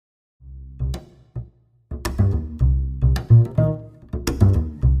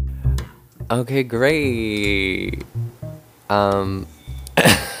Okay, great. Um,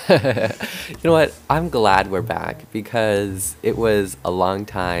 you know what? I'm glad we're back because it was a long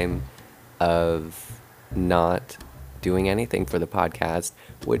time of not doing anything for the podcast,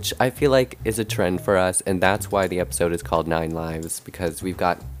 which I feel like is a trend for us, and that's why the episode is called Nine Lives because we've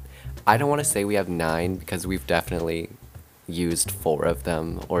got. I don't want to say we have nine because we've definitely used four of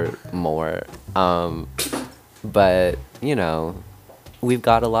them or more. But we've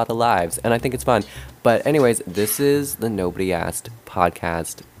got a lot of lives, and I think it's fun. But anyways, this is the Nobody Asked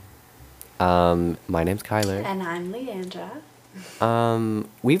podcast. My name's Kyler. And I'm Leandra.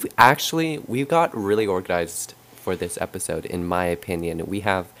 We've got really organized for this episode, in my opinion. We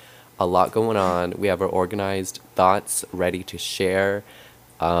have a lot going on. We have our organized thoughts ready to share.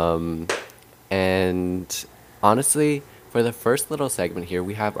 And honestly, for the first little segment here,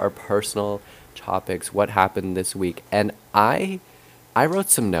 we have our personal topics, what happened this week. And I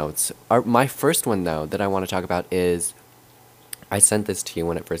wrote some notes. My first one, though, that I want to talk about is I sent this to you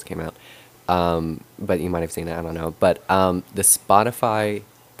when it first came out, but you might have seen it. I don't know. But the Spotify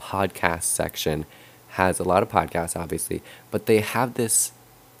podcast section has a lot of podcasts, obviously, but they have this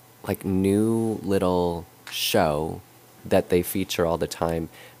like new little show that they feature all the time.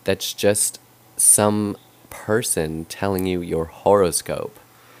 That's just some person telling you your horoscope.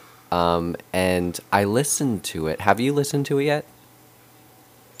 And I listened to it. Have you listened to it yet?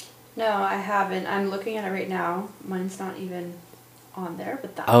 No, I haven't. I'm looking at it right now. Mine's not even on there,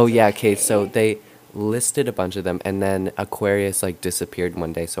 but that's Oh yeah, okay. So they listed a bunch of them, and then Aquarius like disappeared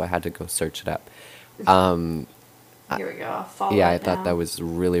one day, so I had to go search it up. Um, Here we go. I'll follow yeah, I it thought now. that was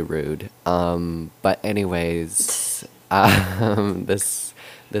really rude. But anyways, this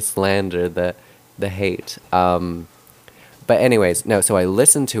the slander, the hate. But anyways, no. So I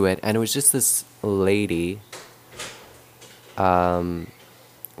listened to it, and it was just this lady.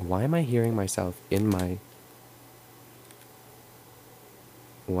 Why am I hearing myself in my?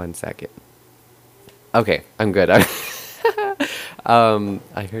 One second. Okay, I'm good.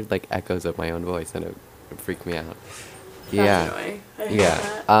 I heard like echoes of my own voice, and it freaked me out. That's Yeah, annoying. I hate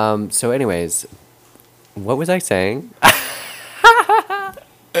yeah. that. So, anyways, what was I saying?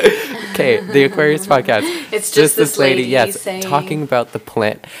 Okay, the Aquarius podcast. It's just this lady yes, saying- talking about the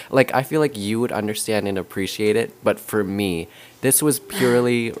plant. Like, I feel like you would understand and appreciate it, but for me, this was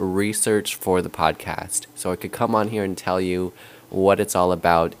purely research for the podcast. So I could come on here and tell you what it's all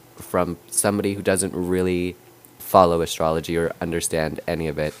about from somebody who doesn't really follow astrology or understand any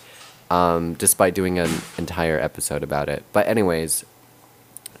of it, despite doing an entire episode about it. But anyways,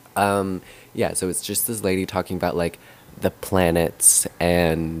 yeah, so it's just this lady talking about like the planets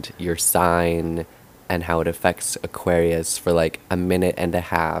and your sign and how it affects Aquarius for like a minute and a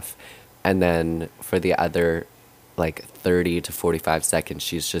half. And then for the other like 30 to 45 seconds,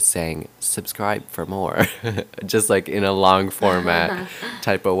 she's just saying, subscribe for more, just like in a long format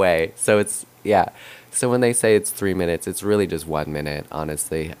type of way. So it's, yeah. So when they say it's 3 minutes, it's really just 1 minute,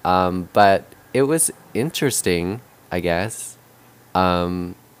 honestly. But it was interesting, I guess.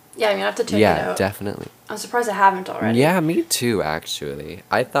 Yeah, I'm gonna have to check it Yeah, out. definitely. I'm surprised I haven't already. Yeah, me too, actually.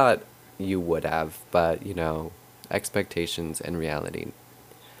 I thought you would have, but, expectations and reality.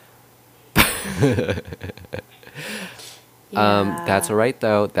 That's all right,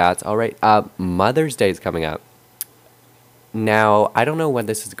 though. That's all right. Mother's Day is coming up. Now, I don't know when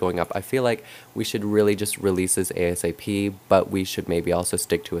this is going up. I feel like we should really just release this ASAP, but we should maybe also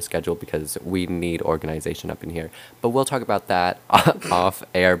stick to a schedule because we need organization up in here. But we'll talk about that off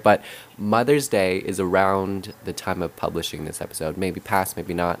air. But Mother's Day is around the time of publishing this episode. Maybe past,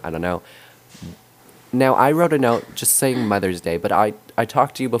 maybe not. I don't know. Now, I wrote a note just saying Mother's Day, but I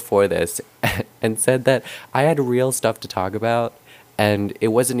talked to you before this and said that I had real stuff to talk about, and it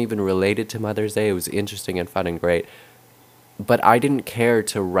wasn't even related to Mother's Day. It was interesting and fun and great. But I didn't care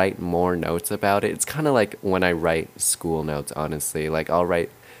to write more notes about it. It's kind of like when I write school notes, honestly. Like, I'll write,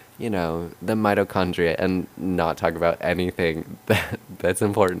 the mitochondria and not talk about anything that's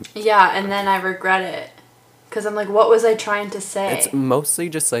important. Yeah, and then I regret it. Because I'm like, what was I trying to say? It's mostly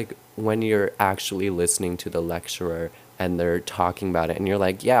just like when you're actually listening to the lecturer and they're talking about it and you're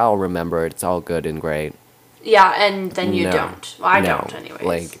like, yeah, I'll remember it. It's all good and great. Yeah, and then you No. don't. Well, I No. don't, anyways.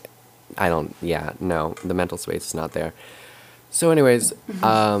 Like, I don't, yeah, no, the mental space is not there. So anyways,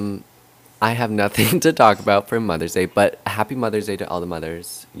 I have nothing to talk about for Mother's Day, but happy Mother's Day to all the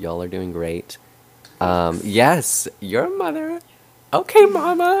mothers. Y'all are doing great. Yes, you're a mother. Okay,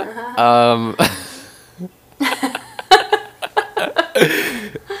 mama.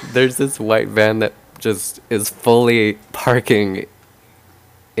 There's this white van that just is fully parking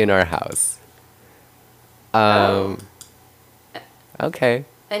in our house. Okay.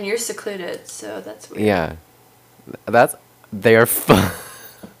 And you're secluded, so that's weird. Yeah. They're fun.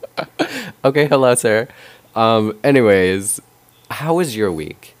 Okay, hello, sir. Anyways, how was your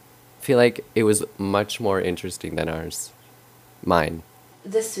week? I feel like it was much more interesting than ours. Mine.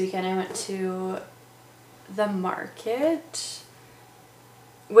 This weekend I went to the market,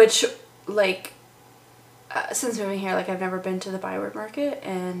 which, like, since moving here, like, I've never been to the Byward Market,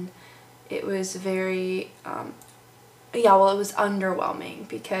 and it was very, it was underwhelming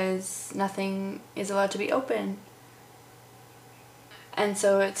because nothing is allowed to be open. And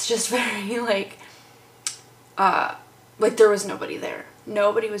so it's just very, like, there was nobody there.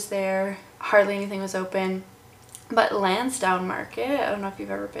 Nobody was there. Hardly anything was open. But Lansdowne Market, I don't know if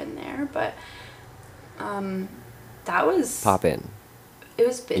you've ever been there, but that was... Pop in. It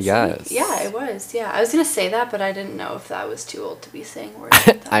was busy. Yes. Yeah, it was. Yeah, I was going to say that, but I didn't know if that was too old to be saying words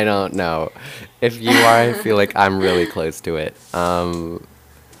like that. I don't know. If you are, I feel like I'm really close to it.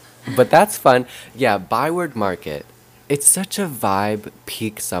 But that's fun. Yeah, Byward Market. It's such a vibe,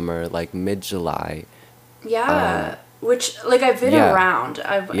 peak summer, like mid-July. Yeah, which, like, I've been yeah. around.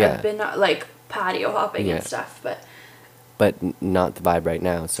 I've Yeah. been, like, patio hopping Yeah. and stuff, but... But not the vibe right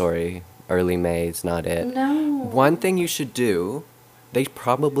now, sorry. Early May is not it. No. One thing you should do, they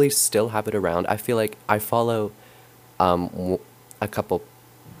probably still have it around. I feel like I follow a couple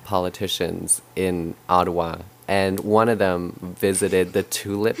politicians in Ottawa, and one of them visited the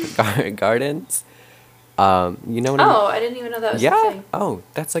Tulip Gardens. You know what I mean? Oh, I didn't even know that was a Yeah. thing. Oh,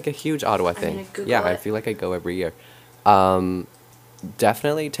 that's like a huge Ottawa I'm thing. gonna Google Yeah, I it. feel like I go every year.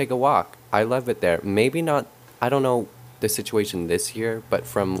 Definitely take a walk. I love it there. Maybe not, I don't know the situation this year, but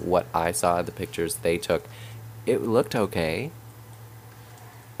from what I saw, the pictures they took, it looked okay.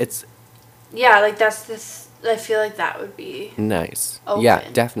 It's Yeah, like, that's this... I feel like that would be... nice. Yeah,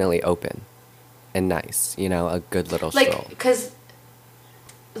 Open. definitely open. And nice. You know, a good little stroll. Like, because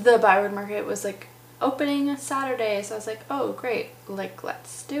the Byward Market was, like, opening Saturday, so I was like, oh, great, like,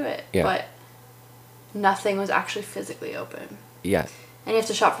 let's do it. Yeah. But nothing was actually physically open. Yeah. And you have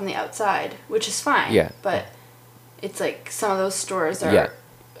to shop from the outside, which is fine. Yeah. But it's like some of those stores are Yeah.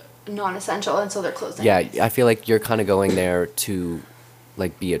 non-essential, and so they're closed Yeah, anyways. I feel like you're kind of going there to,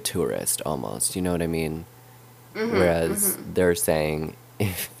 like, be a tourist almost. You know what I mean? Whereas they're saying,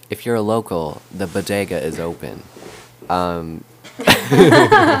 if you're a local, the bodega is open.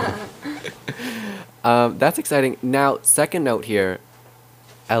 That's exciting. Now, second note here,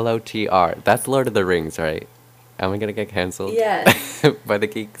 LOTR. That's Lord of the Rings, right? Am I gonna get canceled? Yes. By the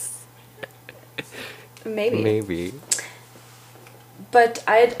geeks? Maybe. Maybe. But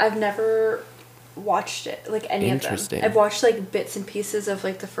I've never watched it, like, any of them. Interesting. I've watched, like, bits and pieces of,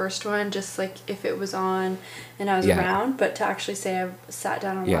 like, the first one, just, like, if it was on and I was Yeah. around, but to actually say I've sat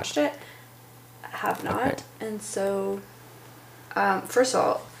down and Yeah. watched it, I have not. Okay. And so, first of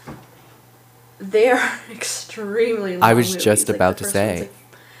all, they are extremely long I was movies. just Like, about the to first one's, say. like,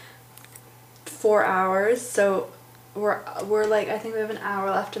 4 hours, so we're like, I think we have an hour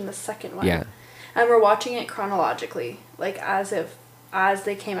left in the second one. Yeah. And we're watching it chronologically, like, as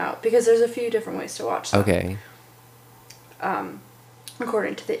they came out, because there's a few different ways to watch them. Okay.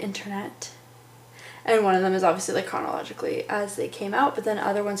 According to the internet. And one of them is obviously, like, chronologically as they came out, but then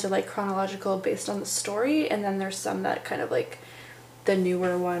other ones are, like, chronological based on the story, and then there's some that kind of, like, the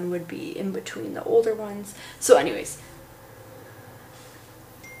newer one would be in between the older ones. So anyways,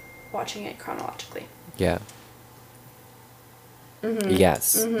 watching it chronologically. Yeah. Mm-hmm.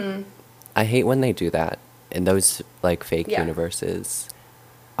 Yes. Mm-hmm. I hate when they do that in those, like, fake Yeah. universes.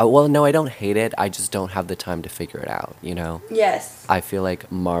 Well, no, I don't hate it. I just don't have the time to figure it out, you know? Yes. I feel like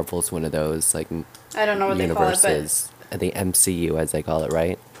Marvel's one of those, like, I don't know what they call it, but... universes. The MCU, as they call it,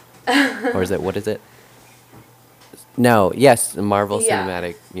 right? Or is it, what is it? No, yes, the Marvel Yeah.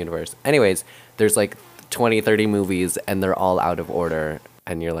 Cinematic Universe. Anyways, there's like 20, 30 movies, and they're all out of order.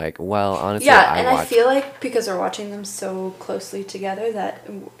 And you're like, well, honestly, Yeah, and I watch. feel like because we're watching them so closely together that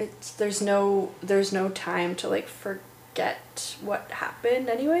there's no time to, like, forget what happened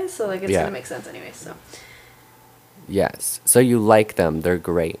anyway. So, like, it's Yeah. gonna make sense anyway. So Yes. So you like them. They're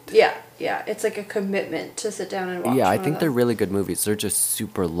great. yeah, it's like a commitment to sit down and watch. Yeah, I one think of they're them. really good movies. They're just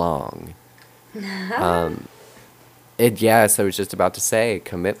super long. Yes, I was just about to say,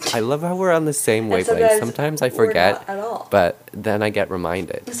 commit. I love how we're on the same And wavelength. Sometimes I we're forget, not at all. but then I get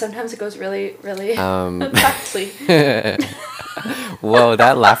reminded. Sometimes it goes really, really Um, fastly. Whoa,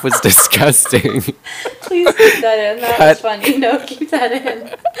 that laugh was disgusting. Please keep that in. That Cut. was funny. No, keep that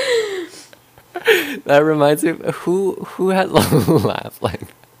in. That reminds me of who had laugh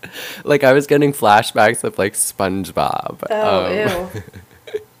like I was getting flashbacks of, like, SpongeBob. Oh, ew.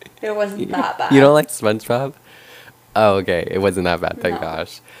 It wasn't that bad. You don't like SpongeBob? Oh, okay. It wasn't that bad, thank No.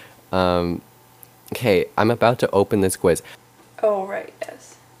 gosh. Okay, I'm about to open this quiz. Oh, right,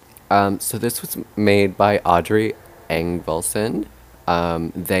 yes. So this was made by Audrey Engvelson.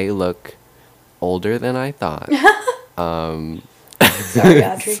 They look older than I thought. Sorry,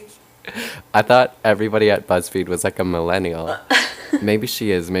 Audrey. I thought everybody at BuzzFeed was like a millennial. Maybe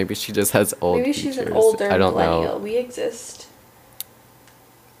she is. Maybe she just has old Maybe she's an features. older I don't millennial. We exist.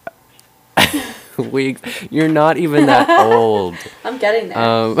 know. You're not even that old. I'm getting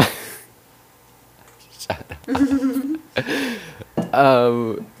there. Shut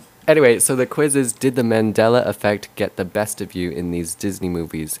up. Anyway, so the quiz is, did the Mandela effect get the best of you in these Disney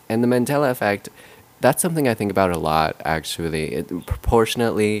movies? And the Mandela effect, that's something I think about a lot, actually.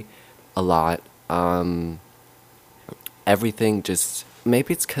 Proportionately a lot. Everything just,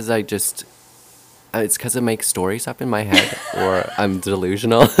 maybe it's because it's because I make stories up in my head, or I'm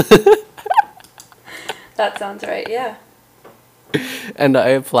delusional. That sounds right, yeah. And I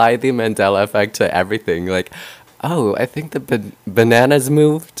apply the Mandela effect to everything. Like, oh, I think the bananas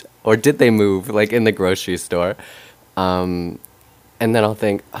moved, or did they move? Like in the grocery store, and then I'll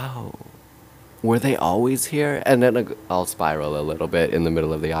think, oh, were they always here? And then I'll spiral a little bit in the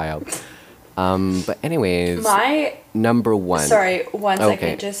middle of the aisle. But anyways, My number one. Sorry, one second.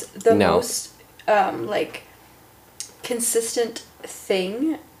 Okay. Just the No. most like consistent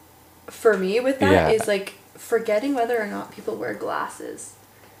thing for me with that is Yeah. like forgetting whether or not people wear glasses.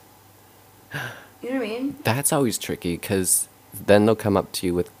 You know what I mean? That's always tricky because then they'll come up to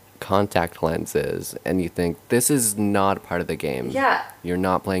you with contact lenses, and you think this is not a part of the game. Yeah. You're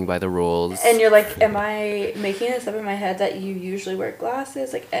not playing by the rules. And you're like, am I making this up in my head that you usually wear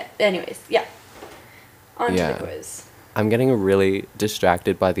glasses? Like, anyways, yeah. On to Yeah. the quiz. I'm getting really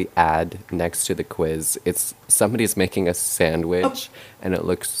distracted by the ad next to the quiz. It's somebody's making a sandwich, and it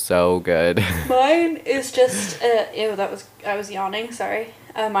looks so good. Mine is just, ew, I was yawning, sorry.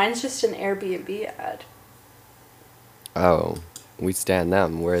 Mine's just an Airbnb ad. Oh, we stand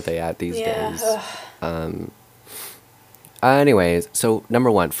them. Where are they at these Yeah. days? Ugh. Anyways, so number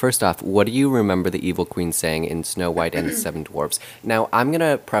one, first off, what do you remember the evil queen saying in Snow White and the Seven Dwarfs? Now, I'm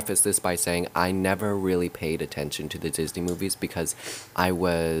gonna preface this by saying I never really paid attention to the Disney movies because I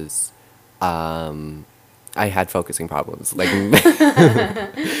was, I had focusing problems, like,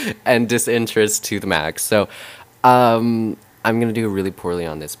 and disinterest to the max. So, I'm gonna do really poorly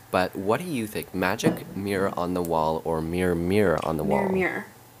on this. But what do you think? Magic mirror on the wall or mirror mirror on the wall? Mirror, mirror.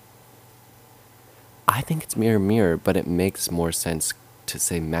 I think it's mirror mirror, but it makes more sense to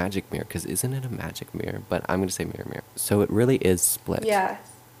say magic mirror because isn't it a magic mirror? But I'm gonna say mirror mirror. So it really is split. Yeah.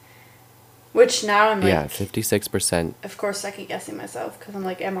 Which now I'm like, Yeah, 56%. of course, second guessing myself because I'm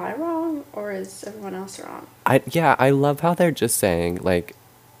like, am I wrong or is everyone else wrong? I love how they're just saying like,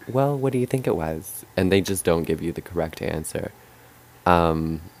 well, what do you think it was? And they just don't give you the correct answer.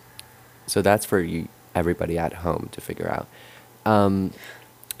 So that's for you, everybody at home to figure out.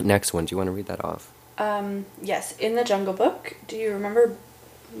 Next one, do you want to read that off? Yes, in the Jungle Book, do you remember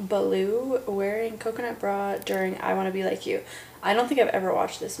Baloo wearing coconut bra during I Want to Be Like You? I don't think I've ever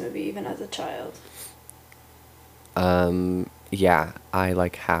watched this movie, even as a child. Yeah, I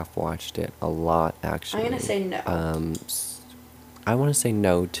like half watched it a lot actually. I'm gonna say no. I want to say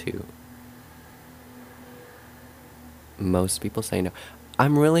no too. Most people say no.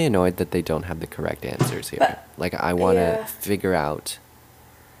 I'm really annoyed that they don't have the correct answers here. But- Like I want to yeah. figure out.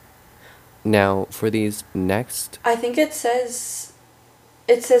 Now, for these next, I think it says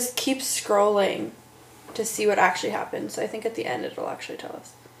keep scrolling to see what actually happened. So I think at the end it'll actually tell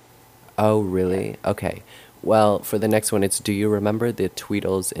us. oh really? Okay. Well, for the next one, it's do you remember the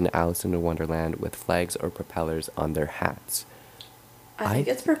Tweedles in Alice in Wonderland with flags or propellers on their hats? I think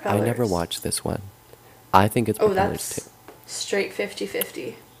it's propellers. I never watched this one. I think it's Oh, propellers that's too. straight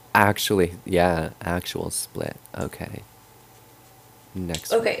 50-50. Actually, yeah, actual split. Okay.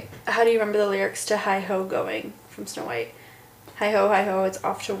 Next one. Okay, how do you remember the lyrics to Hi Ho Going from Snow White? Hi ho, it's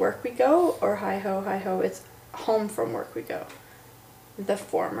off to work we go, or hi ho, it's home from work we go. The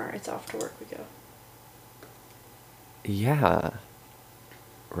former, it's off to work we go. Yeah.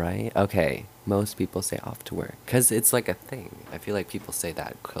 Right? Okay. Most people say off to work. Because it's like a thing. I feel like people say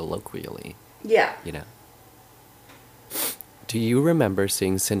that colloquially, Yeah. you know? Do you remember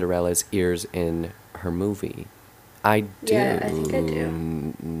seeing Cinderella's ears in her movie? I do. Yeah, I think I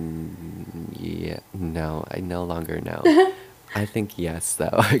do. Yeah. No, I no longer know. I think yes,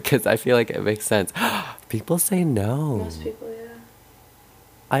 though. Because I feel like it makes sense. People say no. Most people,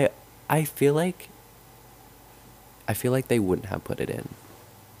 yeah. I feel like they wouldn't have put it in.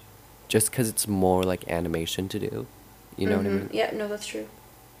 Just because it's more like animation to do. You know what I mean? Yeah, no, that's true.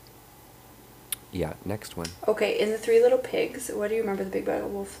 Yeah, next one. Okay, in The Three Little Pigs, what do you remember the big bad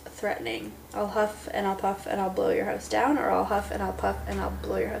wolf threatening? I'll huff and I'll puff and I'll blow your house down, or I'll huff and I'll puff and I'll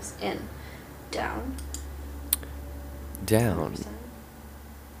blow your house in. Down. Down. 100%.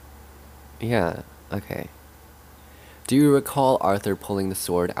 Yeah, okay. Do you recall Arthur pulling the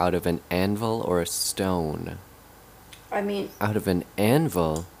sword out of an anvil or a stone? I mean, Out of an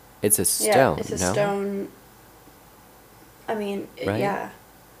anvil? It's a stone, yeah, it's a no? stone. I mean, Right? yeah.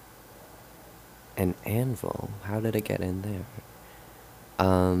 An anvil? How did it get in there?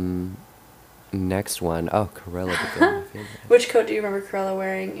 Next one. Oh, Corella the Girl. My favorite. Which coat do you remember Cruella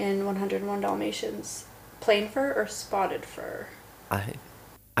wearing in 101 Dalmatians? Plain fur or spotted fur?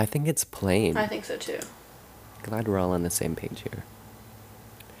 I think it's plain. I think so too. Glad we're all on the same page here.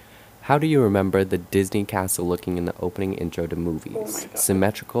 How do you remember the Disney castle looking in the opening intro to movies? Oh my God.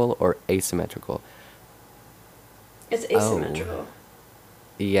 Symmetrical or asymmetrical? It's Oh. asymmetrical.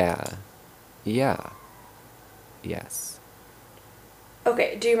 Yeah. Yeah. Yes.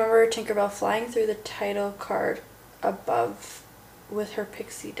 Okay, do you remember Tinkerbell flying through the title card above with her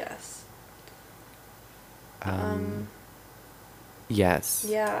pixie dust? Yes.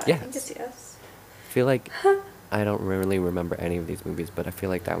 Yeah, Yes. I think it's yes. I feel like I don't really remember any of these movies, but I feel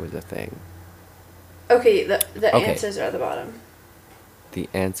like that was a thing. Okay, the Okay. answers are at the bottom. The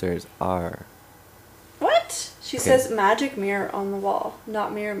answers are. What? She Okay. says magic mirror on the wall,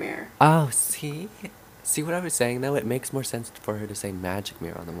 not mirror mirror. Oh, see? See what I was saying, though? It makes more sense for her to say magic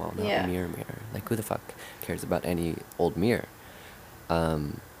mirror on the wall, not Yeah. mirror mirror. Like, who the fuck cares about any old mirror?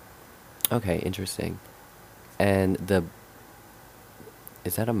 Okay, interesting. And the...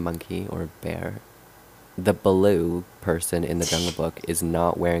 Is that a monkey or a bear? The Baloo person in the Jungle Book is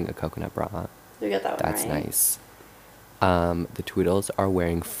not wearing a coconut bra. You got that one That's right. nice. The Tweedles are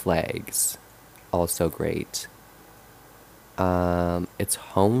wearing flags. Also great. It's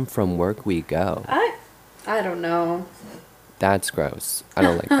home from work we go. I don't know. That's gross. I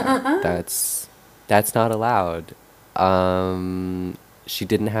don't like that. That's not allowed. She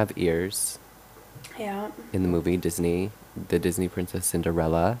didn't have ears Yeah. in the movie Disney, the Disney Princess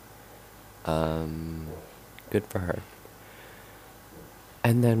Cinderella. Good for her.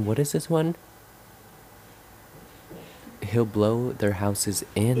 And then what is this one? He'll blow their houses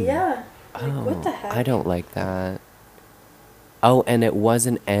in. Yeah. Like, Oh, what the heck? I don't like that. Oh, and it was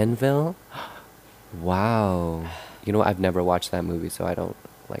an anvil? Wow. You know, I've never watched that movie, so I don't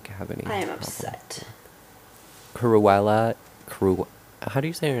have any. I am problem. upset. Cruella. How do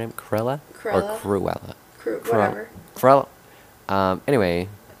you say her name? Cruella? Or Cruella. Cruella? Whatever. Cruella. Anyway,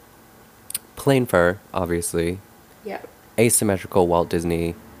 plain fur, obviously. Yeah. Asymmetrical Walt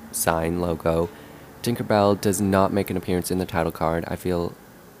Disney sign logo. Tinkerbell does not make an appearance in the title card. I feel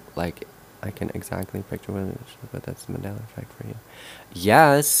like I can exactly picture what it is, but that's the Mandela effect for you.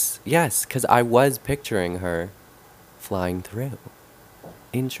 Yes, because I was picturing her flying through.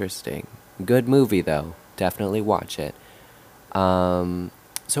 Interesting. Good movie, though. Definitely watch it. So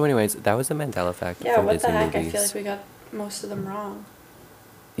anyways, that was the Mandela effect Yeah, from what Disney the heck? movies. I feel like we got most of them wrong.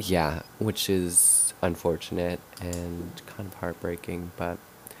 Yeah, which is unfortunate and kind of heartbreaking, but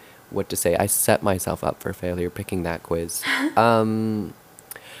what to say? I set myself up for failure picking that quiz.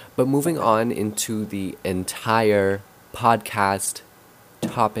 But moving on into the entire podcast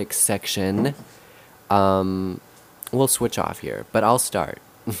topic section, we'll switch off here, but I'll start.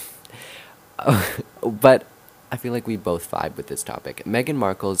 But I feel like we both vibe with this topic. Meghan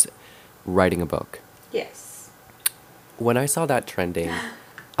Markle's writing a book. Yes. When I saw that trending,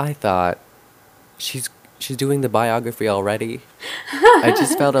 I thought, she's doing the biography already. I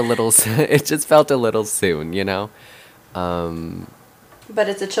just felt it just felt a little soon, you know? But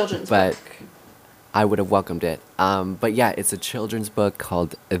it's a children's But book. I would have welcomed it. But yeah, it's a children's book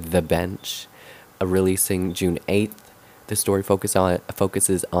called The Bench, releasing June 8th. The story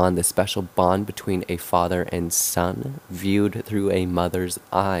focuses on the special bond between a father and son, viewed through a mother's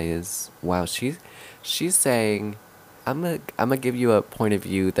eyes. Wow, she's saying, I'm gonna give you a point of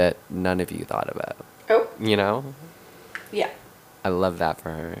view that none of you thought about. Oh. You know? Yeah. I love that for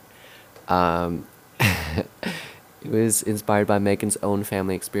her. It was inspired by Meghan's own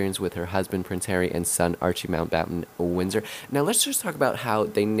family experience with her husband, Prince Harry, and son, Archie Mountbatten Windsor. Now, let's just talk about how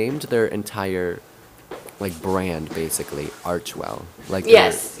they named their entire, brand, basically, Archewell.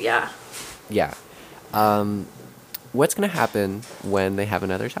 Yes. Yeah. Yeah. What's going to happen when they have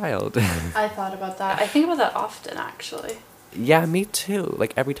another child? I thought about that. I think about that often, actually. Yeah, me too.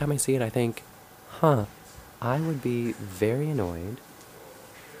 Every time I see it, I think, I would be very annoyed.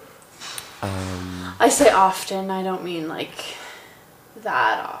 I say often. I don't mean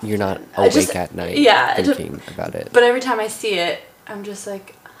that often. You're not I awake at night yeah, thinking about it. But every time I see it, I'm just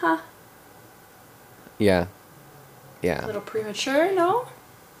like, huh. Yeah. A Yeah. little premature, no?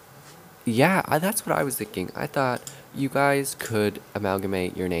 Yeah, that's what I was thinking. I thought you guys could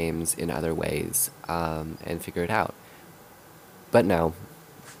amalgamate your names in other ways, and figure it out. But no,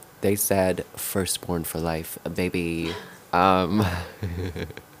 they said firstborn for life, baby. Um,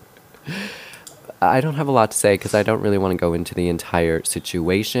 I don't have a lot to say because I don't really want to go into the entire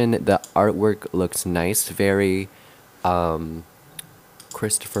situation. The artwork looks nice, very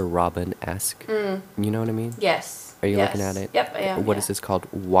Christopher Robin esque. Mm. You know what I mean? Yes. Are you looking at Yes. it? Yep, I am. What Yeah. is this called?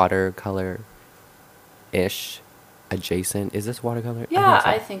 Watercolor ish? Adjacent? Is this watercolor? Yeah, so.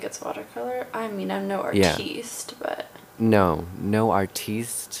 I think it's watercolor. I mean, I'm no Yeah. artiste, but No, no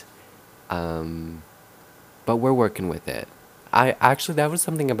artiste. But we're working with it. I actually that's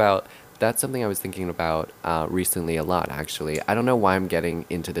something I was thinking about recently a lot actually. I don't know why I'm getting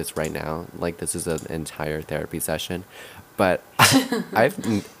into this right now. Like this is an entire therapy session, but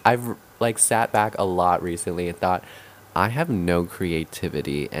I've like sat back a lot recently and thought I have no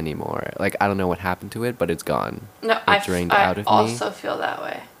creativity anymore. Like I don't know what happened to it, but it's gone. no, It drained I out of me. also feel that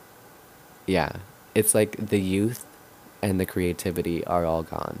way. Yeah. It's like the youth and the creativity are all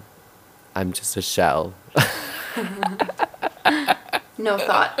gone. I'm just a shell. No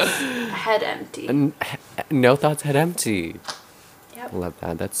thoughts. Head empty. And no thoughts, head empty. Yep. Love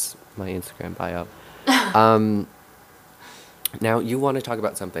that. That's my Instagram bio. Now you want to talk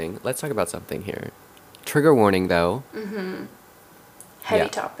about something. Let's talk about something here. Trigger warning though. Heavy Yeah.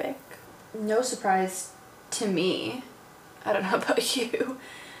 topic. No surprise to me. I don't know about you,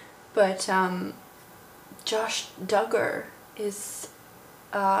 but Josh Duggar is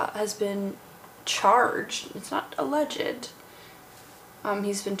has been charged. It's not alleged.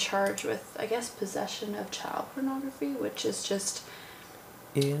 He's been charged with, I guess, possession of child pornography, which is just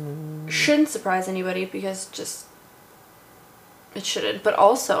shouldn't surprise anybody because just it shouldn't. But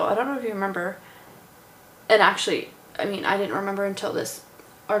also, I don't know if you remember, and actually, I mean, I didn't remember until this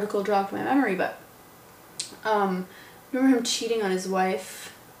article jogged my memory, but remember him cheating on his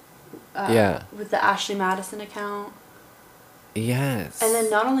wife Yeah. with the Ashley Madison account? Yes. And then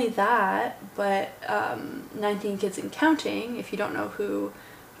not only that, but 19 Kids and Counting, if you don't know who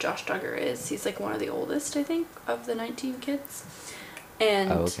Josh Duggar is, he's like one of the oldest, I think, of the 19 kids.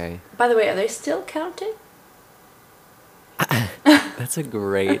 And Oh, okay. by the way, are they still counting? That's a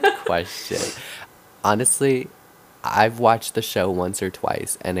great question. Honestly, I've watched the show once or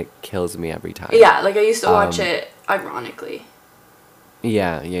twice and it kills me every time. Yeah, like I used to watch Um, it ironically.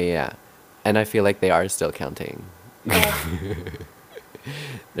 Yeah, yeah, yeah. And I feel like they are still counting.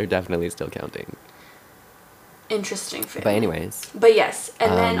 They're definitely still counting. Interesting family. But anyways, But yes,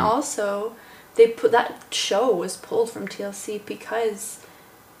 and then Um, also they put that show was pulled from TLC because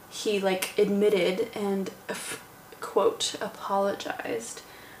he like admitted and quote apologized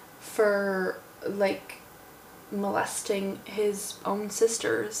for like molesting his own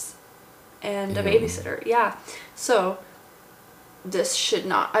sisters and a Ew. babysitter. Yeah. So this should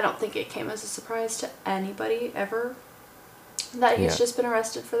not, I don't think it came as a surprise to anybody ever that he's Yeah. just been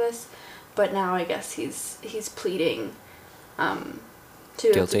arrested for this, but now I guess he's pleading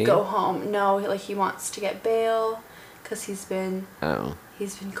to Guilty? go home. No, like he wants to get bail cuz he's been oh.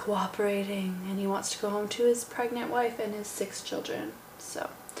 cooperating and he wants to go home to his pregnant wife and his 6 children. So,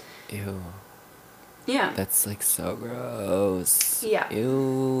 Ew. yeah. That's like so gross. Yeah.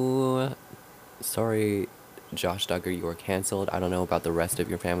 Ew. Sorry, Josh Duggar, you were canceled. I don't know about the rest of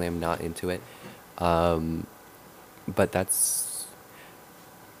your family. I'm not into it. But that's.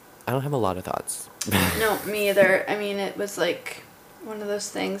 I don't have a lot of thoughts. No, me either. I mean, it was like one of those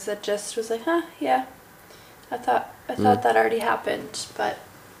things that just was like, huh, yeah. I thought that already happened, but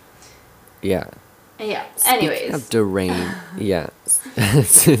Yeah. yeah. Speaking Anyways, of deranged, yeah.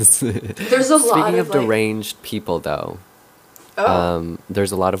 there's a lot Speaking of of like, deranged people, though, oh,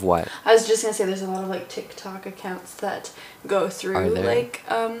 there's a lot of what? I was just gonna say there's a lot of like TikTok accounts that go Are through there? like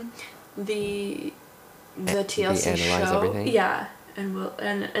the TLC analyze show. everything? Yeah,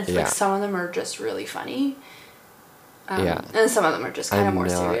 and it's Yeah. like some of them are just really funny. Yeah. And some of them are just kind of I'm more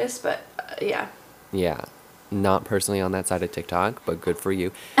not- serious, but yeah. Yeah. Not personally on that side of TikTok, but good for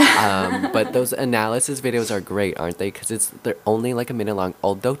you. But those analysis videos are great, aren't they? Because they're only like a minute long.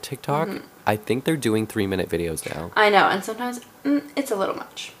 Although TikTok, I think they're doing 3-minute videos now. I know, and sometimes it's a little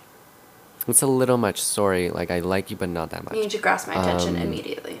much. It's a little much. Sorry, like I like you, but not that much. You need to grasp my attention Um,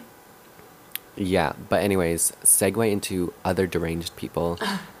 immediately. Yeah, but anyways, segue into other deranged people.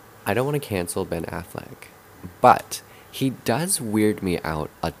 I don't want to cancel Ben Affleck, but he does weird me out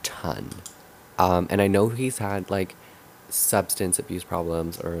a ton. And I know he's had like substance abuse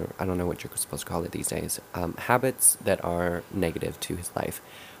problems, or I don't know what you're supposed to call it these days. Habits that are negative to his life.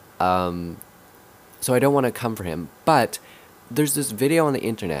 so I don't want to come for him. But there's this video on the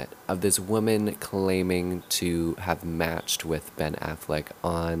internet of this woman claiming to have matched with Ben Affleck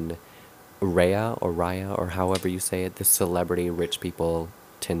on Raya or however you say it, the celebrity rich people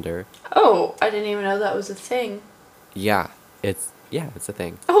Tinder. Oh, I didn't even know that was a thing. Yeah, it's a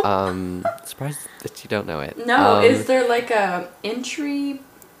thing. Oh. Surprised that you don't know it. No, is there like a entry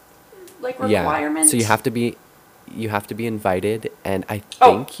like requirement? So you have to be invited, and I Oh.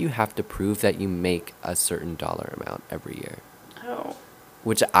 think you have to prove that you make a certain dollar amount every year. Oh.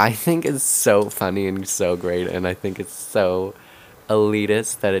 Which I think is so funny and so great, and I think it's so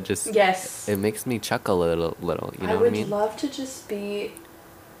elitist that Yes. it makes me chuckle a little, you know I what I would mean? love to just be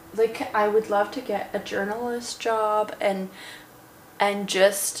like I would love to get a journalist job and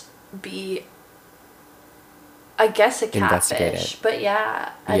just be I guess a Investigate catfish. it. But yeah,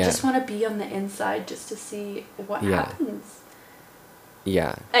 I Yeah. just want to be on the inside just to see what Yeah. happens.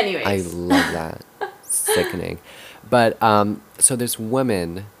 Yeah. Anyways. I love that. Sickening. But so this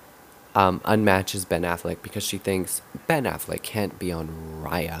woman unmatches Ben Affleck because she thinks Ben Affleck can't be on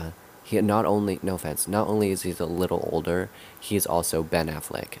Raya. He not only, no offense, not only is he a little older, he's also Ben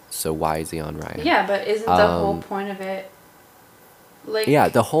Affleck. So why is he on Raya? Yeah, but isn't the whole point of it like Yeah,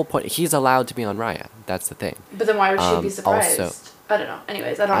 the whole point, he's allowed to be on Raya. That's the thing. But then why would she be surprised? Also, I don't know.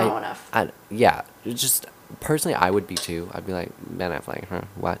 Anyways, I don't know enough. Yeah, just personally, I would be too. I'd be like, Ben Affleck, huh?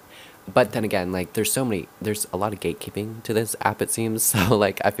 What? But then again, like, there's a lot of gatekeeping to this app, it seems. So,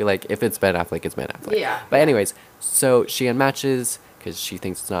 like, I feel like if it's Ben Affleck, it's Ben Affleck. Yeah. But anyways, so she unmatches because she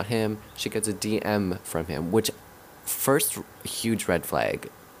thinks it's not him. She gets a DM from him, which, first huge red flag.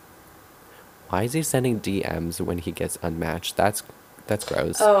 Why is he sending DMs when he gets unmatched? That's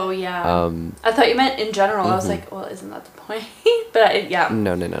gross. Oh yeah. I thought you meant in general. I was like, well, isn't that the point? But yeah.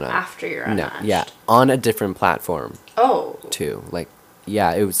 No. After you're unmatched. No, yeah, on a different platform. Oh. Too. Like,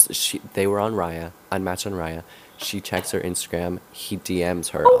 yeah, it was they were on Raya, unmatched on Raya. She checks her Instagram, he DMs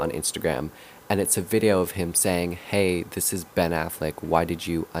her on Instagram, and it's a video of him saying, "Hey, this is Ben Affleck. Why did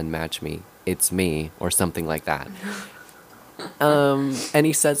you unmatch me? It's me," or something like that. And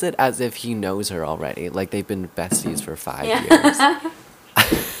he says it as if he knows her already, like they've been besties for 5 years.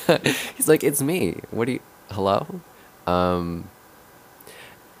 He's like, "It's me. What do you hello?"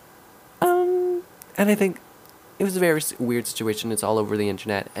 And I think it was a very weird situation. It's all over the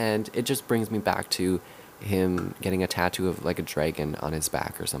internet, and it just brings me back to him getting a tattoo of like a dragon on his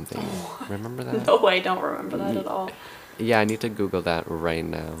back or something. Remember that? No, I don't remember that at all. Yeah, I need to Google that right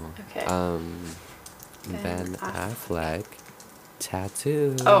now. Okay. Ben Affleck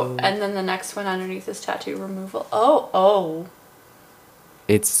tattoo. Oh, and then the next one underneath is tattoo removal. Oh.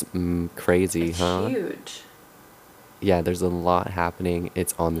 It's crazy, It's huh? huge. Yeah, there's a lot happening.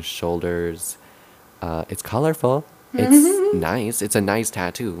 It's on the shoulders. It's colorful. It's nice. It's a nice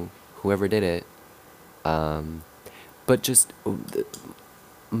tattoo. Whoever did it. But just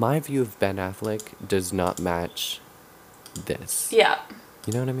my view of Ben Affleck does not match this. Yeah.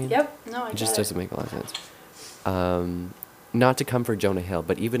 You know what I mean? Yep. No, I It get just it. doesn't make a lot of sense. Not to come for Jonah Hill,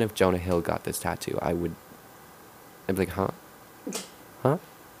 but even if Jonah Hill got this tattoo, I'd be like, huh? Huh?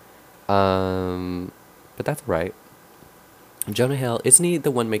 But that's right. Jonah Hill, isn't he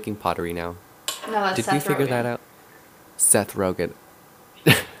the one making pottery now? No, that's Did Seth we figure that Rogen. out? Seth Rogen.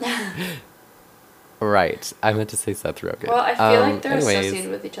 Right. I meant to say Seth Rogen. Well, I feel like they're anyways,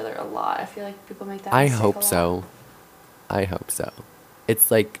 associated with each other a lot. I feel like people make that I mistake a hope lot. so. I hope so. It's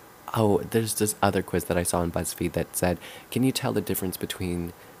like, oh, there's this other quiz that I saw on BuzzFeed that said, can you tell the difference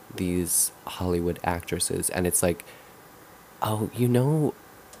between these Hollywood actresses? And it's like, oh,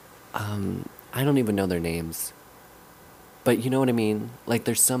 I don't even know their names. But you know what I mean? Like,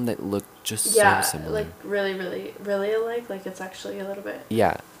 there's some that look just so similar. like really, really, really alike. Like it's actually a little bit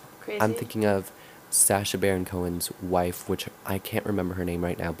Yeah. crazy. I'm thinking of Sacha Baron Cohen's wife, which I can't remember her name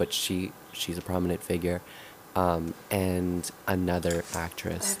right now, but she's a prominent figure. And another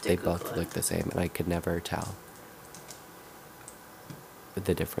actress. to They Google both it. look the same, and I could never tell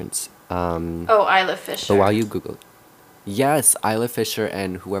the difference. Oh, Isla Fisher. But while you Google, yes, Isla Fisher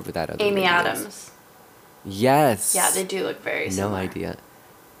and whoever that other Amy lady is. Adams. Yes. Yeah, they do look very No similar. idea.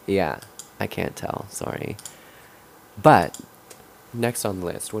 Yeah, I can't tell. Sorry. But next on the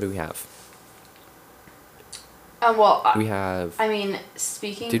list, what do we have? Well, We have. I mean,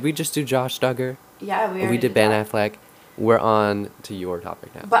 speaking. Did we just do Josh Duggar? Yeah, we already did Ben that. Affleck. We're on to your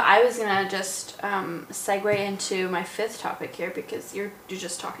topic now. But I was gonna just segue into my fifth topic here because you're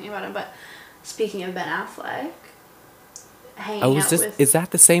just talking about him. But speaking of Ben Affleck, hanging Oh, out with is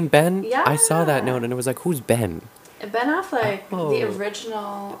that the same Ben? Yeah. I saw that note and it was like, who's Ben? Ben Affleck, Oh. the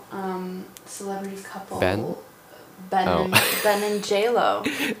original celebrity couple. Ben? Ben Oh. and Ben and J-Lo.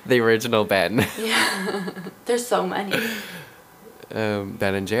 The original Ben. Yeah. There's so many. Ben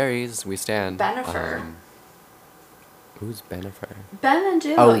and Jerry's, we stand. Benifer. Who's Benifer? Ben and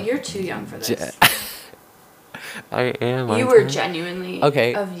J-Lo, Oh, you're too young for this. I am. You aren't were I? genuinely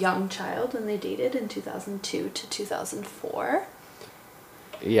Okay. a young child when they dated in 2002 to 2004.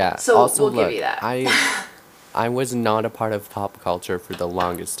 Yeah. So also, we'll give look, you that. I was not a part of pop culture for the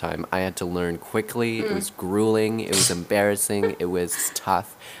longest time. I had to learn quickly. It was grueling. It was embarrassing. It was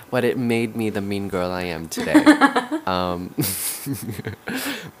tough. But it made me the mean girl I am today. um,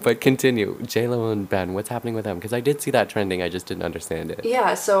 but continue. J-Lo and Ben, what's happening with them? Because I did see that trending. I just didn't understand it.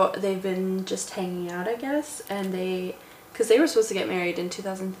 Yeah, so they've been just hanging out, I guess, and because they were supposed to get married in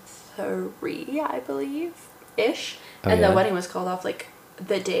 2003, I believe, ish, Oh, and yeah? the wedding was called off like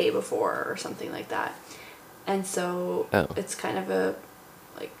the day before or something like that, and so Oh. it's kind of a,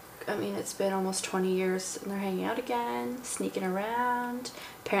 like, I mean, it's been almost 20 years and they're hanging out again, sneaking around.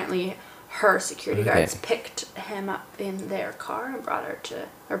 Apparently, her security guards Okay. picked him up in their car and brought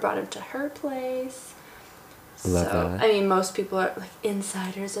him to her place. Love So, that. I mean, most people are, like,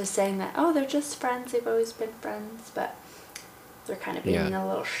 insiders are saying that, oh, they're just friends, they've always been friends, but they're kind of being Yeah. a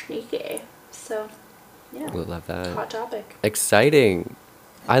little sneaky. So, yeah. Love that. Hot topic. Exciting.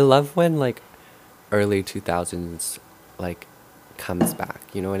 I love when, like, early 2000s, like, comes back.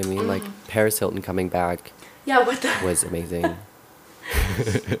 You know what I mean? Like, Paris Hilton coming back Yeah, what the? was amazing.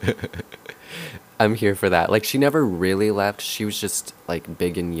 I'm here for that. Like, she never really left. She was just, like,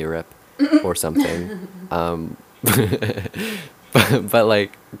 big in Europe or something. But,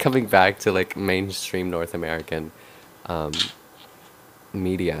 like, coming back to, like, mainstream North American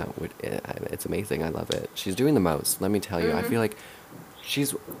media, it's amazing. I love it. She's doing the most, let me tell you. I feel like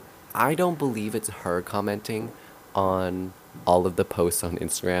I don't believe it's her commenting on all of the posts on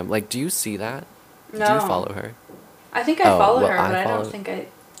Instagram. Like, do you see that? Do you No. follow her? I think I Oh, follow well, her, I but I follow- don't think I.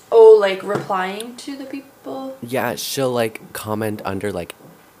 Oh, like replying to the people? Yeah, she'll, like, comment under, like,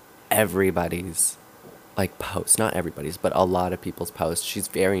 everybody's, like, posts. Not everybody's, but a lot of people's posts. She's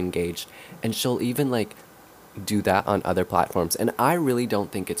very engaged. And she'll even, like, do that on other platforms. And I really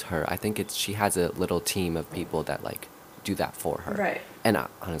don't think it's her. I think she has a little team of people that, like, do that for her. Right. And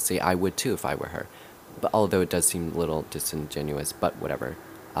honestly, I would too if I were her. But although it does seem a little disingenuous, but whatever.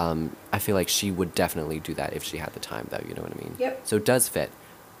 I feel like she would definitely do that if she had the time, though. You know what I mean? Yep. So it does fit.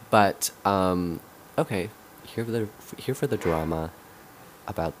 But okay, here for the drama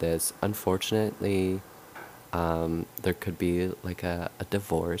about this. Unfortunately, there could be like a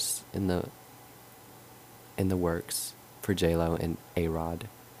divorce in the works for J-Lo and A-Rod.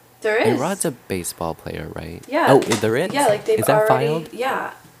 There is. A-Rod's a baseball player, right? Yeah. Oh, there is? Yeah, like they've Is that already. filed?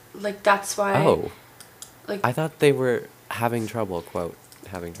 Yeah. Like that's why. Oh, Like I thought they were having trouble, quote,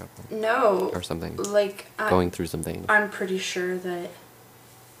 having trouble. no. Or something. Like Going through something. I'm pretty sure that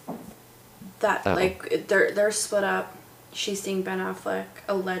Oh. like they're split up. She's seeing Ben Affleck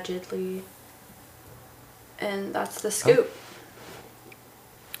allegedly, and that's the scoop.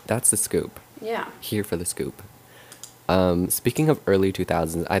 That's the scoop. Yeah. Here for the scoop. Speaking of early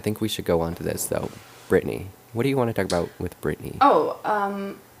 2000s, I think we should go on to this, though. Britney. What do you want to talk about with Britney? Oh,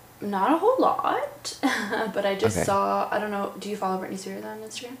 not a whole lot, but I just Okay. saw. I don't know. Do you follow Britney Spears on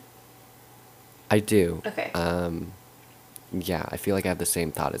Instagram? I do. Okay. Yeah, I feel like I have the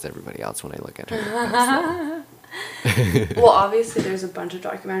same thought as everybody else when I look at her. Well, obviously, there's a bunch of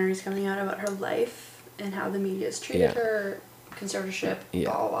documentaries coming out about her life and how the media's treated Yeah. her, conservatorship, Yeah.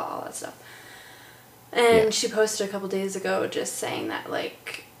 blah, blah, blah, all that stuff. And Yeah. she posted a couple days ago just saying that,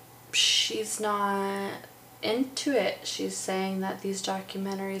 like, she's not into it. She's saying that these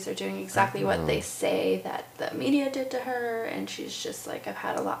documentaries are doing exactly what they say that the media did to her, and she's just like, I've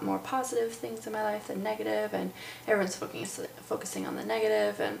had a lot more positive things in my life than negative, and everyone's focusing on the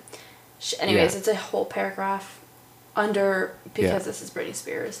negative, and anyways, Yeah. it's a whole paragraph under, because Yeah. this is Britney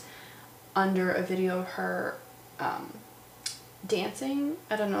Spears, under a video of her dancing.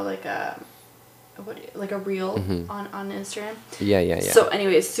 I don't know, like a reel on Instagram. Yeah. So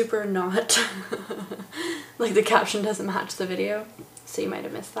anyways, super not like the caption doesn't match the video, so you might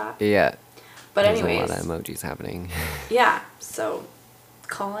have missed that. Yeah. But There's anyways, a lot of emojis happening. yeah. So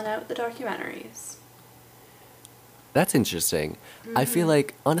calling out the documentaries. That's interesting. I feel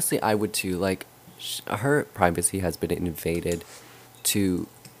like, honestly, I would too. Like, her privacy has been invaded to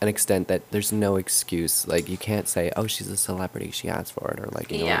an extent that there's no excuse. Like, you can't say, oh, she's a celebrity, she asked for it, or,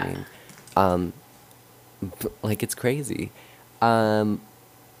 like, you know what I mean? Like, it's crazy.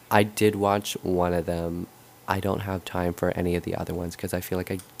 I did watch one of them. I don't have time for any of the other ones because I feel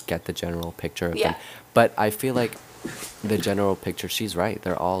like I get the general picture of Yeah. them. But I feel like the general picture, she's right.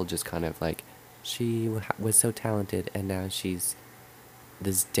 They're all just kind of, like, she was so talented, and now she's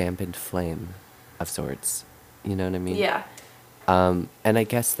this dampened flame of sorts. You know what I mean? Yeah. And I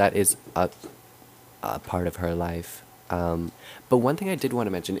guess that is a part of her life. But one thing I did want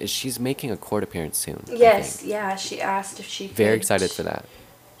to mention is she's making a court appearance soon. I Yes, think. yeah, she asked if she could. Very excited for that.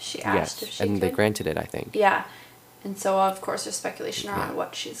 She asked Yes, if she and could. they granted it, I think. Yeah. And so, of course, there's speculation around Yeah.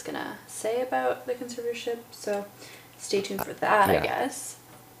 what she's going to say about the conservatorship. So stay tuned for that, I yeah. guess.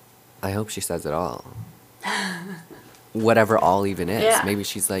 I hope she says it all. Whatever all even is. Yeah. Maybe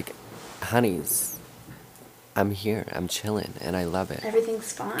she's like, honeys, I'm here, I'm chilling, and I love it.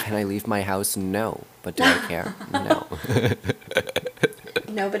 Everything's fine. Can I leave my house? No. But do I care? No.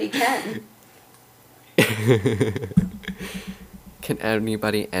 Nobody can. Can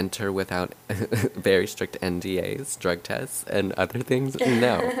anybody enter without very strict NDAs, drug tests, and other things?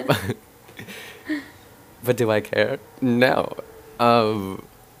 No. But do I care? No.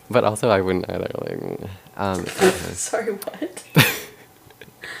 But also I wouldn't either. Like, Sorry, what?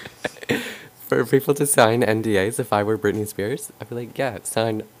 for people to sign NDAs, if I were Britney Spears, I'd be like, yeah,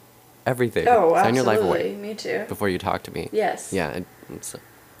 sign everything. Oh, sign your life absolutely. away Me too. before you talk to me. Yes. Yeah.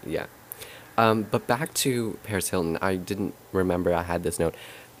 Yeah. But back to Paris Hilton, I didn't remember I had this note.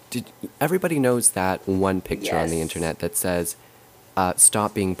 Everybody knows that one picture on the Yes. internet that says,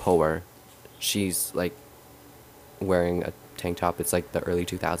 "Stop being poor." She's like wearing a tank top. It's like the early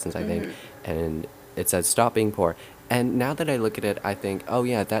 2000s, I think, and it says "Stop being poor." And now that I look at it, I think, oh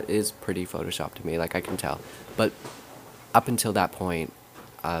yeah, that is pretty photoshopped to me. Like I can tell, but up until that point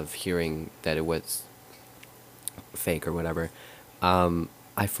of hearing that it was fake or whatever,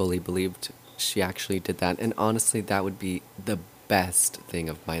 I fully believed she actually did that. And honestly, that would be the best thing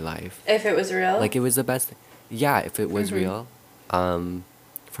of my life. If it was real? Like, it was the best. Yeah, if it was real.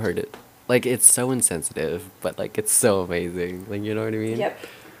 For her to. Like, it's so insensitive, but, like, it's so amazing. Like, you know what I mean? Yep.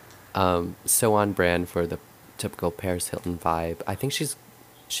 So on brand for the typical Paris Hilton vibe. I think she's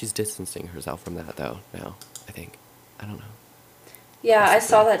distancing herself from that, though, now. I think. I don't know. Yeah, I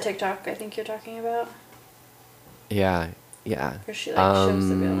saw Possibly. that TikTok I think you're talking about. Yeah. Yeah. Where she, like, shows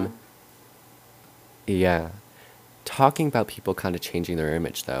the real. Yeah. Talking about people kind of changing their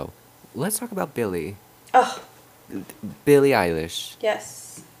image, though. Let's talk about Billie. Oh, Billie Eilish.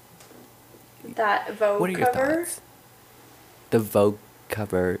 yes. That Vogue What are your cover. thoughts? The Vogue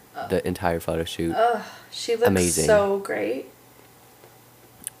cover, the entire photo shoot. Ugh, she looks Amazing. so great.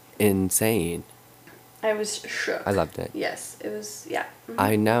 Insane. I was shook. I loved it. Yes, it was, yeah.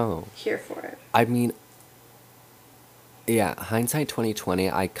 I know. Here for it. I mean, yeah, hindsight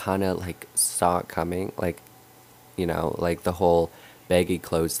 2020, I kind of like saw it coming, like, you know, like the whole baggy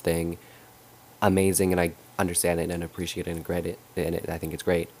clothes thing. Amazing, and I understand it and appreciate it and I think it's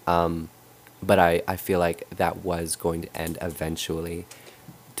great. But I feel like that was going to end eventually.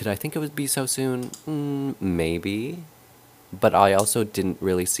 Did I think it would be so soon? Maybe. But I also didn't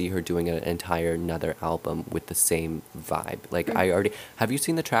really see her doing an entire another album with the same vibe. Like, have you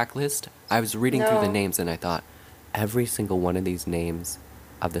seen the track list? I was reading through the No. names and I thought, every single one of these names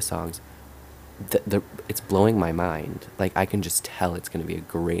of the songs, it's blowing my mind. Like, I can just tell it's going to be a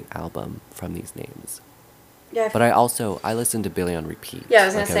great album from these names. Yeah. But I listened to Billie on repeat. Yeah, I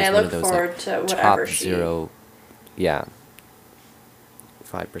was gonna say, I one look of those, forward to whatever top she- 0, yeah,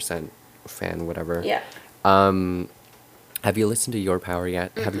 5% fan, whatever. Yeah. Have you listened to Your Power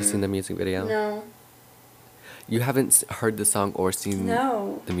yet? Have you seen the music video? No. You haven't heard the song or seen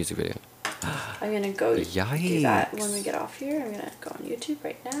No. the music video? I'm gonna go do that when we Yikes. get off here. I'm gonna go on YouTube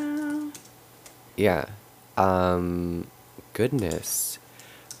right now. Yeah. Goodness.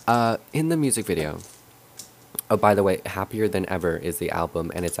 In the music video. Oh, by the way, Happier Than Ever is the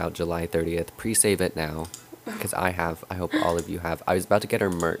album, and it's out July 30th. Pre-save it now, because I have. I hope all of you have. I was about to get her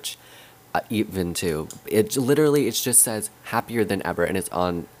merch, even too. It's just says Happier Than Ever, and it's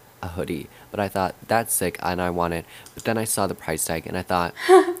on a hoodie. But I thought, that's sick, and I want it. But then I saw the price tag, and I thought,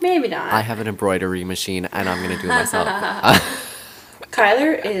 Maybe not. I have an embroidery machine, and I'm going to do it myself.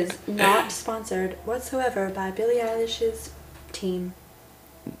 Kyler is not sponsored whatsoever by Billie Eilish's team.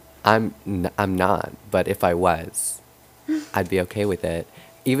 I'm not, but if I was, I'd be okay with it.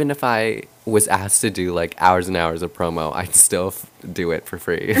 Even if I was asked to do like hours and hours of promo, I'd still do it for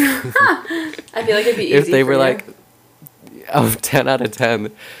free. I feel like it'd be easy If they for were you. like, 10 out of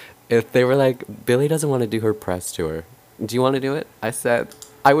 10, if they were like, Billie doesn't want to do her press tour, do you want to do it? I said,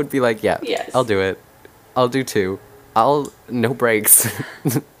 I would be like, yeah, Yes. I'll do it. I'll do 2. No breaks.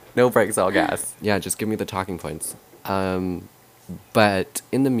 No breaks, all gas. Yeah, just give me the talking points. But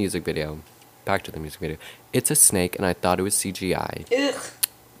in the music video, back to the music video, it's a snake, and I thought it was CGI. Ugh.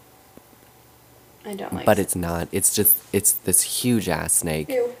 I don't like But it's not. It's this huge ass snake.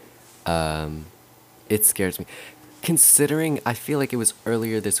 Ew. It scares me. Considering I feel like it was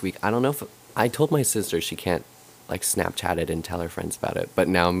earlier this week. I don't know if I told my sister she can't like Snapchat it and tell her friends about it, but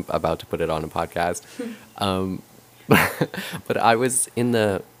now I'm about to put it on a podcast. um, but I was in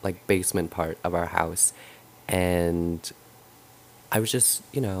the like basement part of our house, and I was just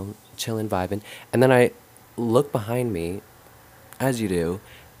chilling, vibing, and then I look behind me, as you do,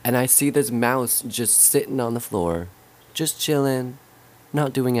 and I see this mouse just sitting on the floor, just chilling,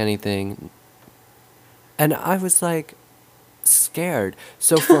 not doing anything. And I was like scared.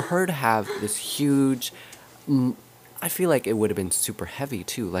 So for her to have this huge, I feel like it would have been super heavy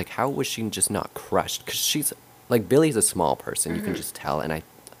too. Like, how was she just not crushed? Because she's like Billy's a small person. You can just tell, and I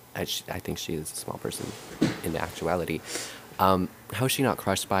think she is a small person in actuality. How is she not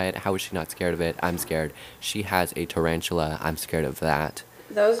crushed by it? How is she not scared of it? I'm scared. She has a tarantula. I'm scared of that.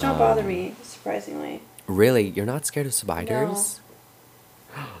 Those don't bother me, surprisingly. Really? You're not scared of spiders?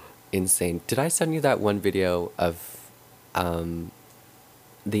 No. Insane. Did I send you that one video of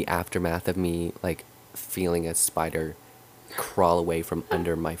the aftermath of me like feeling a spider crawl away from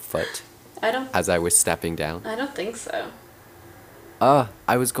under my foot as I was stepping down? I don't think so.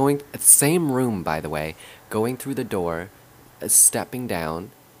 I was going same room, by the way, going through the door, stepping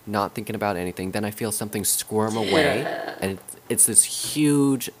down, not thinking about anything. Then I feel something squirm away, and it's this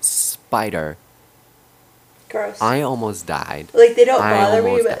huge spider. Gross. I almost died. Like, they don't bother me,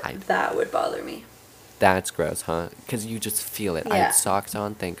 almost but died. that would bother me. That's gross, huh? Because you just feel it. I Yeah. had socks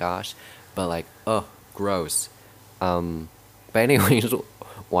on, thank gosh. But like, gross. But anyways,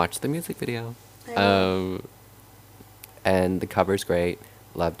 watch the music video. I will. And the cover's great.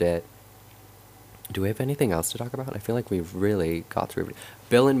 Loved it. Do we have anything else to talk about? I feel like we've really got through everything.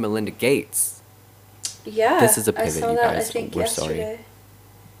 Bill and Melinda Gates. Yeah. This is a I pivot, saw you that, guys. I think, We're yesterday. sorry.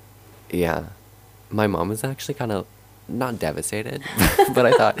 Yeah. My mom was actually kind of not devastated, but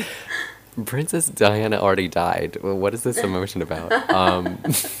I thought, Princess Diana already died. Well, what is this emotion about?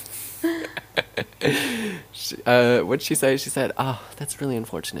 What'd she say? She said, "Oh, that's really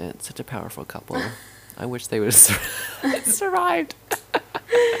unfortunate. Such a powerful couple. I wish they would have survived."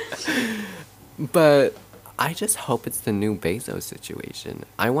 But I just hope it's the new Bezos situation.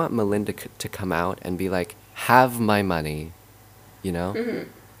 I want Melinda to come out and be like, "Have my money," you know? Mm-hmm.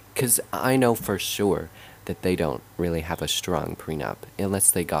 Because I know for sure that they don't really have a strong prenup unless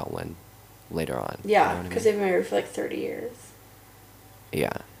they got one later on. You know Yeah, what I because mean? they've been married for like 30 years.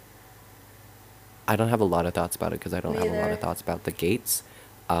 Yeah. I don't have a lot of thoughts about it because I don't Me have a lot either. of thoughts about the Gates.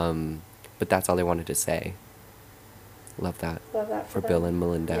 But that's all I wanted to say. Love that. Love that For for Bill them. and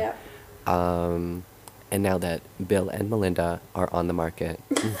Melinda. And now that Bill and Melinda are on the market,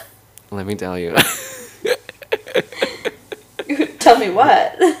 let me tell you. Yeah. Tell me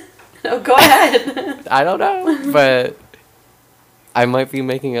what? No, go ahead. I don't know, but I might be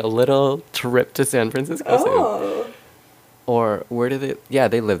making a little trip to San Francisco soon. Oh. Or where do they? Yeah,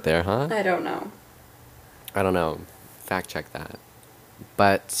 they live there, huh? I don't know. I don't know. Fact check that.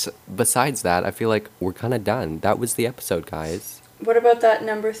 But besides that, I feel like we're kind of done. That was the episode, guys. What about that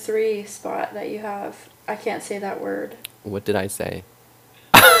number 3 spot that you have? I can't say that word. What did I say?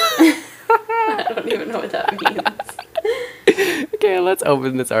 I don't even know what that means. Okay, let's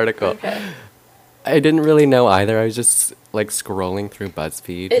open this article. Okay. I didn't really know either. I was just like scrolling through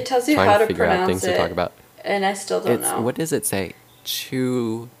BuzzFeed. It tells you trying how to figure out pronounce things to talk it, about. and I still don't It's know. what does it say?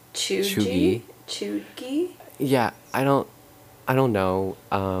 Chugi. Chugi? Yeah, I don't know.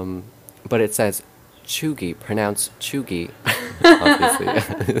 But it says Chugi, pronounced Chugi.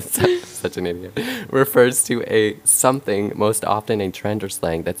 Obviously, such an idiot. Refers to a something, most often a trend or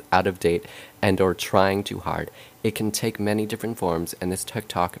slang that's out of date and or trying too hard. It can take many different forms, and this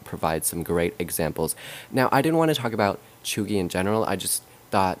TikTok provides some great examples. Now, I didn't want to talk about Chugi in general. I just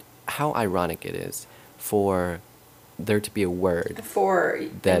thought how ironic it is for there to be a word For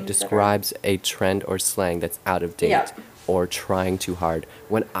that describes a trend or slang that's out of date Yep. or trying too hard,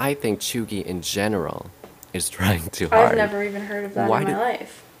 when I think Chugi in general is trying too hard. I've never even heard of that Why in my did-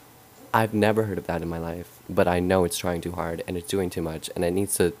 life. I've never heard of that in my life, but I know it's trying too hard and it's doing too much, and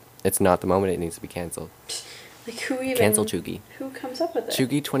it's not the moment, it needs to be canceled. Like, who even... Cancel Chugi. Who comes up with it?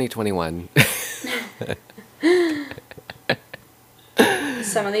 Chugi 2021.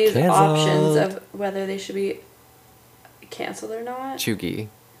 Some of these Canceled. options of whether they should be canceled or not. Chugi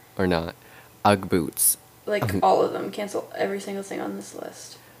or not. Ugg boots. Like, all of them. Cancel every single thing on this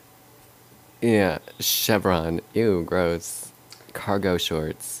list. Yeah, Chevron. Ew, gross. Cargo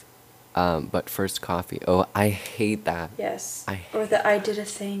shorts. But first coffee. Oh, I hate that. Yes. I Or the I did a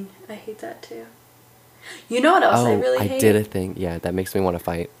thing. I hate that too. You know what else I really hate? did a thing. Yeah, that makes me want to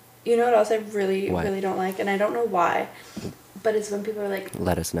fight. You know what else I really, What? really don't like? And I don't know why. but it's when people are like,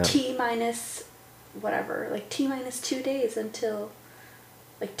 Let us know. T minus whatever, like T minus 2 days until,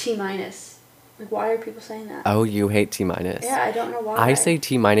 like T minus. Like, why are people saying that? Oh, you hate T minus? Yeah, I don't know why. I say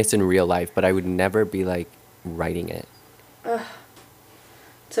T minus in real life, but I would never be like writing it. Ugh.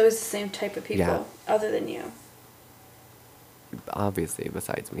 So it's the same type of people, Yeah. other than you. Obviously,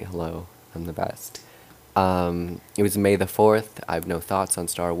 besides me, hello, I'm the best. It was May the 4th. I have no thoughts on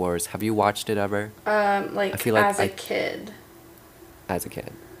Star Wars. Have you watched it ever? Like, I feel like as a kid. As a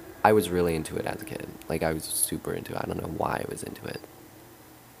kid. I was really into it as a kid. Like, I was super into it. I don't know why I was into it.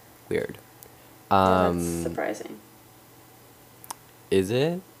 Weird. Yeah, that's surprising. Is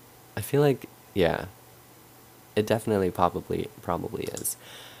it? I feel like, yeah. It definitely probably is.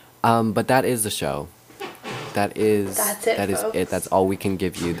 But that is the show. That's it, folks. That's all we can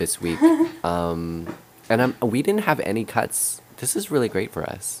give you this week. And we didn't have any cuts. This is really great for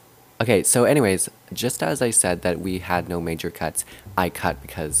us. Okay, so anyways, just as I said that we had no major cuts, I cut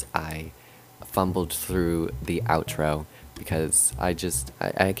because I fumbled through the outro because I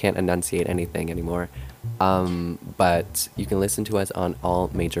can't enunciate anything anymore. But you can listen to us on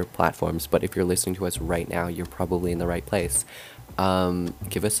all major platforms. But if you're listening to us right now, you're probably in the right place.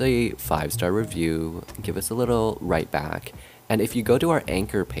 Give us a 5-star review. Give us a little write back. And if you go to our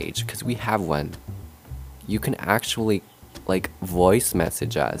Anchor page, because we have one, you can actually like voice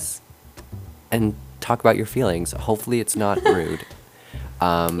message us and talk about your feelings. Hopefully it's not rude.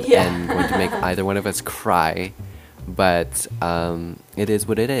 And going to make either one of us cry. But it is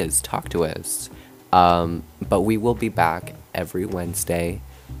what it is. Talk to us. But we will be back every Wednesday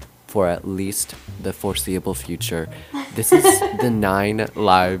for at least the foreseeable future. This is the 9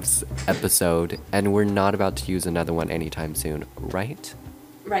 Lives episode, and we're not about to use another one anytime soon, right?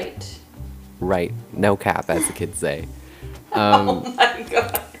 Right. Right. No cap, as the kids say. Oh my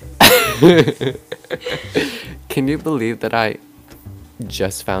god. Can you believe that I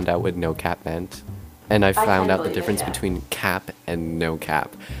just found out what no cap meant? And I found out the difference between cap and no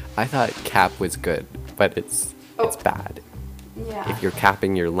cap. I thought cap was good, but it's bad. Yeah. If you're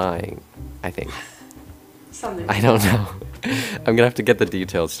capping, you're lying, I think. Something. I don't know. I'm gonna have to get the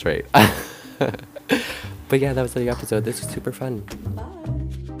details straight. But yeah, that was the episode. This was super fun. Bye.